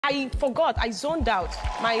I forgot. I zoned out.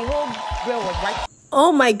 My whole brain was right.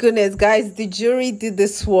 Oh my goodness, guys, the jury did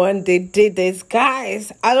this one. They did this.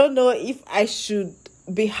 Guys, I don't know if I should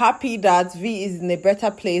be happy that V is in a better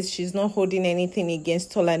place. She's not holding anything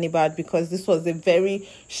against Tolanibad, because this was a very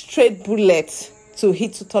straight bullet to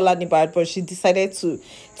hit to Tolanibad, but she decided to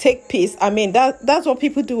take peace. I mean, that's what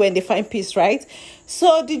people do when they find peace, right?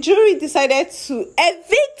 So the jury decided to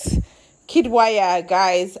evict KiddWaya,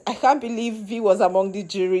 guys. I can't believe V was among the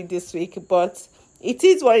jury this week, but it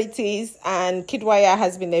is what it is, and KiddWaya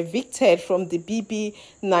has been evicted from the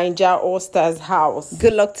BBNAIJA All Stars house.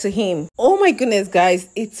 Good luck to him. Oh my goodness, guys,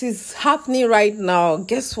 it is happening right now.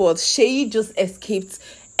 Guess what? Sheyi just escaped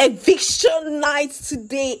eviction night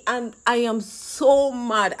today, and I am so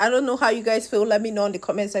mad. I don't know how you guys feel. Let me know in the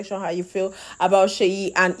comment section how you feel about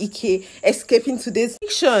Sheyi and Ike escaping today's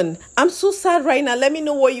eviction. I'm so sad right now. Let me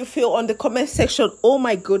know what you feel on the comment section. Oh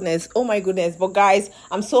my goodness, oh my goodness. But guys,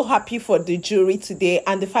 I'm so happy for the jury today,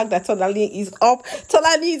 and the fact that Tolani is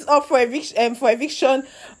up for eviction.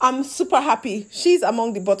 I'm super happy. She's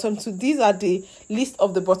among the bottom two. These are the list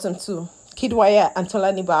of the bottom two: KiddWaya and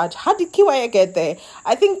Tolanibad. How did KiddWaya get there?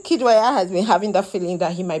 I think KiddWaya has been having that feeling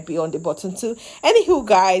that he might be on the bottom too. Anywho,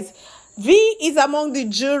 guys, V is among the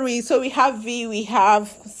jury. So we have V, we have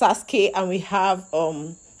Sasuke, and we have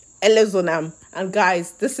Elezonam. And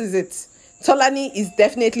guys, this is it. Tolani is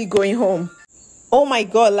definitely going home. Oh my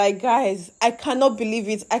god, like, guys, I cannot believe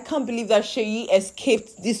it. I can't believe that Sheyi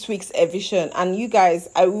escaped this week's eviction. And you guys,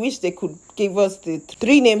 I wish they could give us the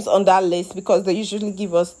 3 names on that list, because they usually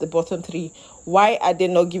give us the bottom 3. Why are they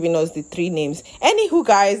not giving us the 3 names? Anywho,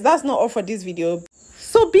 guys, that's not all for this video.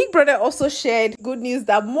 So Big Brother also shared good news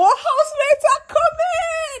that more housemates are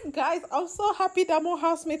coming. Guys, I'm so happy that more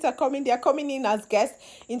housemates are coming. They are coming in as guests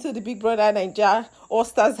into the Big Brother Naija All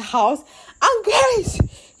Stars house. And guys,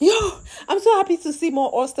 I'm so happy to see more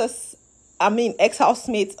All Stars,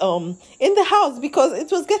 ex-housemates in the house, because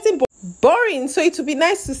it was getting boring. So it would be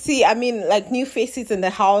nice to see, like, new faces in the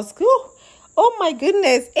house. Oh my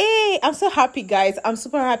goodness. Hey, I'm so happy, guys. I'm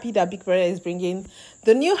super happy that Big Brother is bringing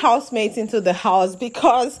the new housemates into the house,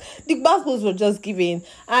 because the battles were just giving.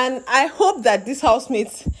 And I hope that these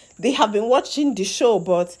housemates, they have been watching the show,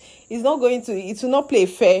 but it will not play a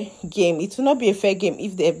fair game. It will not be a fair game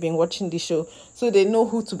if they have been watching the show, so they know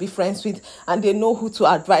who to be friends with and they know who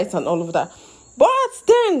to advise and all of that. But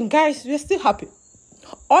then, guys, we're still happy.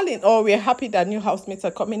 All in all, we're happy that new housemates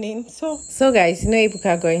are coming in. So guys,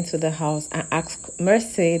 Ebuka going to the house and asked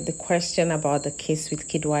Mercy the question about the case with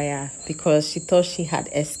KiddWaya, because she thought she had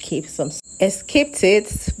escaped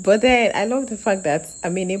it. But then I love the fact that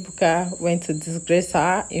Ebuka went to disgrace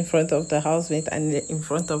her in front of the housemate and in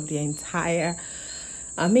front of the entire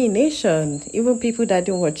nation. Even people that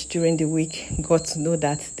didn't watch during the week got to know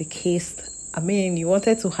that the case, you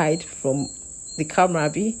wanted to hide from the camera,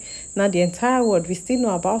 now the entire world, we still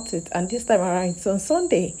know about it. And this time around, it's on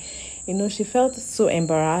Sunday. She felt so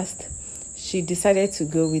embarrassed. She decided to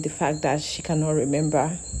go with the fact that she cannot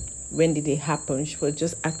remember when did it happen. She was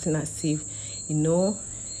just acting as if,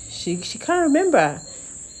 she can't remember.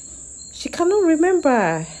 She cannot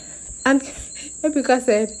remember. And Ebuka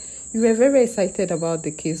said, you were very excited about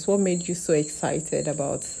the case. What made you so excited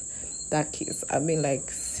about that case?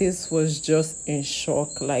 Sis was just in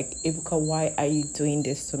shock. Like, Ebuka, why are you doing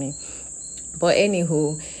this to me? But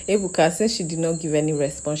anywho, Ebuka, since she did not give any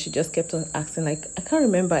response, she just kept on asking, like, I can't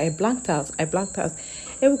remember, I blanked out.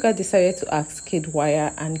 Ebuka decided to ask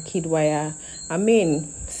KiddWaya, and KiddWaya,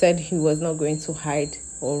 said he was not going to hide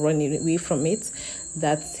or run away from it,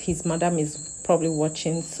 that his madam is probably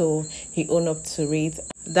watching, so he owned up to it.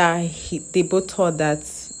 That they both thought that,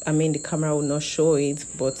 the camera will not show it,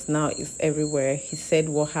 but now it's everywhere. He said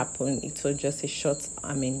what happened, it was just a short,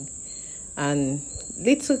 and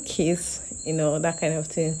little kiss, that kind of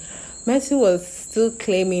thing. Mercy was still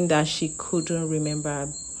claiming that she couldn't remember.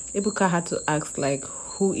 Ebuka had to ask, like,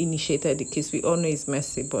 who initiated the kiss. We all know it's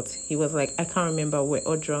Mercy, but he was like, I can't remember, we're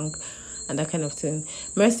all drunk, and that kind of thing.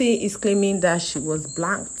 Mercy is claiming that she was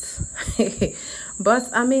blanked. But,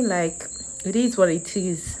 it is what it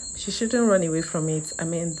is. She shouldn't run away from it.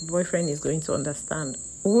 The boyfriend is going to understand.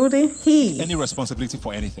 Wouldn't he? Any responsibility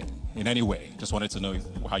for anything, in any way? Just wanted to know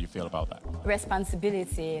how you feel about that.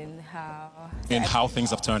 Responsibility in how... In how things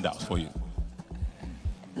have turned out for you?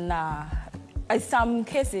 Nah. In some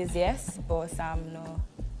cases, yes, but some, no.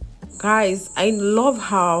 Guys, I love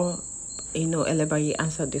how, Elebayi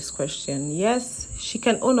answered this question. Yes, she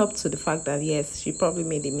can own up to the fact that, yes, she probably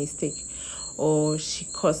made a mistake, or she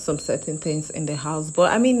caused some certain things in the house.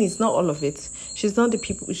 But it's not all of it. She's not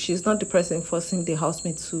the person forcing the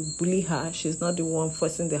housemate to bully her. She's not the one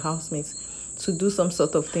forcing the housemate to do some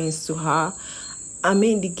sort of things to her. I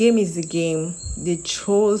mean, the game is the game. They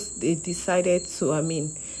decided to, I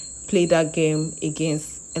mean, play that game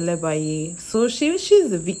against EVICTED. So she's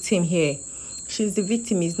the victim here. She's the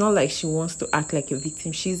victim. It's not like she wants to act like a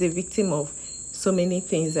victim. She's a victim of so many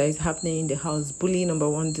things that is happening in the house. Bullying, number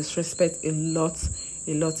one, disrespect, a lot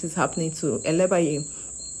is happening to EVICTED.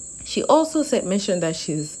 She also mentioned that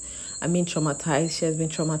she's, I mean, traumatized. She has been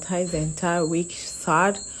traumatized the entire week.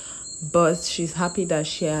 Sad, but she's happy that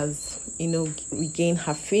she has, you know, regained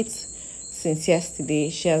her faith since yesterday.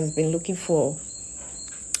 She has been looking for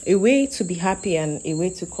a way to be happy and a way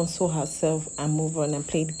to console herself and move on and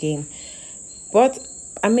play the game. But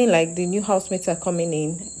I mean, like, the new housemates are coming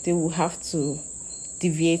in. They will have to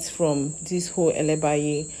deviate from this whole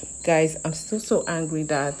EVICTED. Guys, I'm still so angry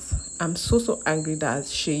that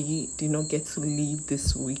Seyi did not get to leave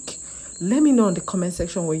this week. Let me know in the comment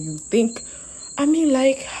section what you think. I mean,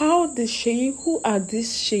 like, how the Seyi, who are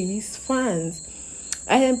these Seyi's fans?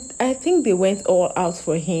 I think they went all out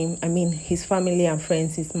for him. I mean, his family and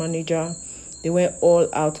friends, his manager, they went all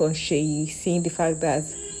out on Seyi, seeing the fact that,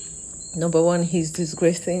 number one, he's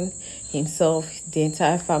disgracing himself, the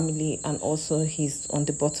entire family, and also he's on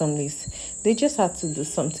the bottom list. They just had to do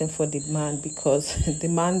something for the man because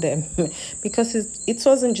it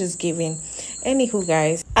wasn't just giving. Anywho,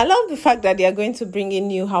 guys, I love the fact that they are going to bring in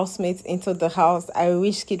new housemates into the house. I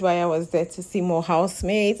wish KiddWaya was there to see more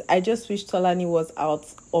housemates. I just wish Tolani was out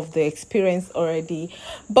of the experience already.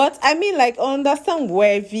 But I mean, like, I understand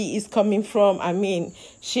where V is coming from. I mean,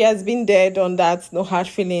 she has been dead on that, no hard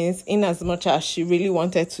feelings, in as much as she really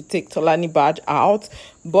wanted to take Tolani Baj out,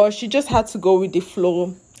 but she just had to go with the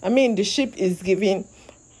flow. I mean, the ship is giving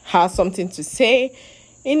her something to say,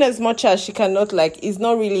 in as much as she cannot, like, it's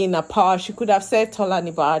not really in her power. She could have said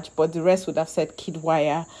Tolani Baj, but the rest would have said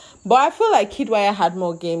KiddWaya. But I feel like KiddWaya had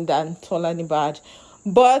more game than Tolani Baj.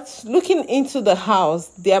 But looking into the house,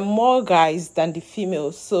 there are more guys than the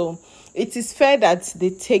females, so it is fair that they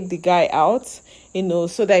take the guy out, you know,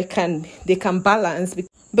 so they can balance,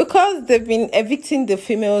 because they've been evicting the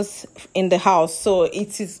females in the house. So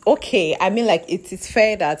it is okay. I mean, like, it is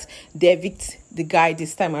fair that they evict the guy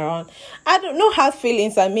this time around. I don't know hard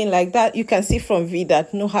feelings. I mean, like, that you can see from V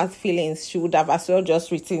that no hard feelings. She would have as well just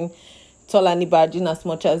written Tolani Baj in as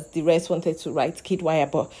much as the rest wanted to write KiddWaya.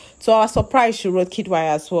 But to our surprise, she wrote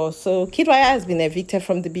KiddWaya as well. So KiddWaya has been evicted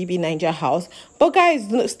from the BBNAIJA house. But guys,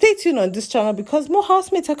 stay tuned on this channel because more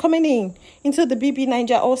housemates are coming into the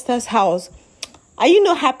BBNAIJA All Stars house. Are you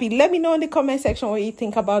not happy? Let me know in the comment section what you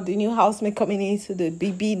think about the new housemate coming into the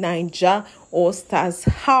BBNAIJA All Stars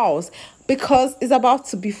house, because it's about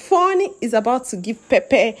to be fun. It's about to give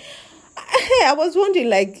PERE. I was wondering,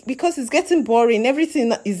 like, because it's getting boring.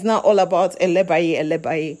 Everything is now all about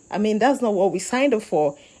EVICTED. I mean, that's not what we signed up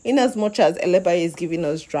for. In as much as EVICTED is giving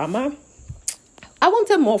us drama, I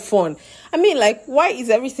wanted more fun. I mean, like, why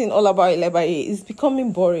is everything all about EVICTED? It's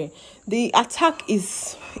becoming boring. The attack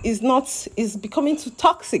is becoming too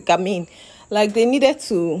toxic. I mean, like, they need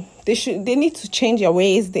to change their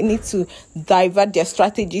ways. They need to divert their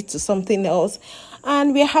strategy to something else.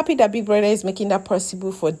 And we're happy that Big Brother is making that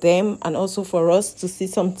possible for them and also for us to see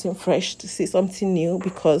something fresh, to see something new,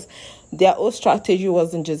 because their old strategy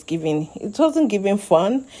wasn't just giving. It wasn't giving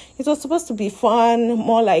fun. It was supposed to be fun,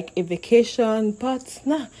 more like a vacation. But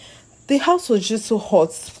nah, the house was just so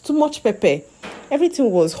hot. Too much pepper.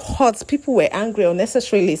 Everything was hot. People were angry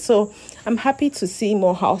unnecessarily. So I'm happy to see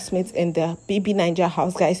more housemates in the BBNAIJA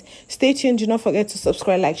house, guys. Stay tuned. Do not forget to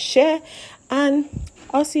subscribe, like, share. And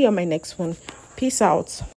I'll see you on my next one. Peace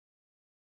out.